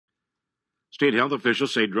State health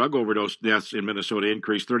officials say drug overdose deaths in Minnesota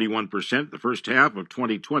increased 31% the first half of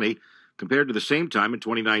 2020 compared to the same time in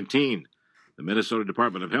 2019. The Minnesota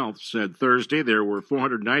Department of Health said Thursday there were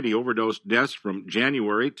 490 overdose deaths from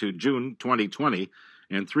January to June 2020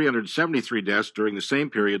 and 373 deaths during the same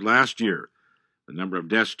period last year. The number of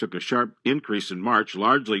deaths took a sharp increase in March,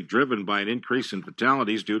 largely driven by an increase in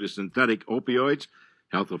fatalities due to synthetic opioids.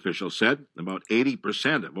 Health officials said about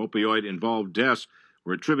 80% of opioid-involved deaths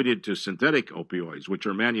were attributed to synthetic opioids, which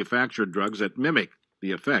are manufactured drugs that mimic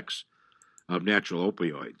the effects of natural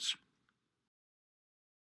opioids.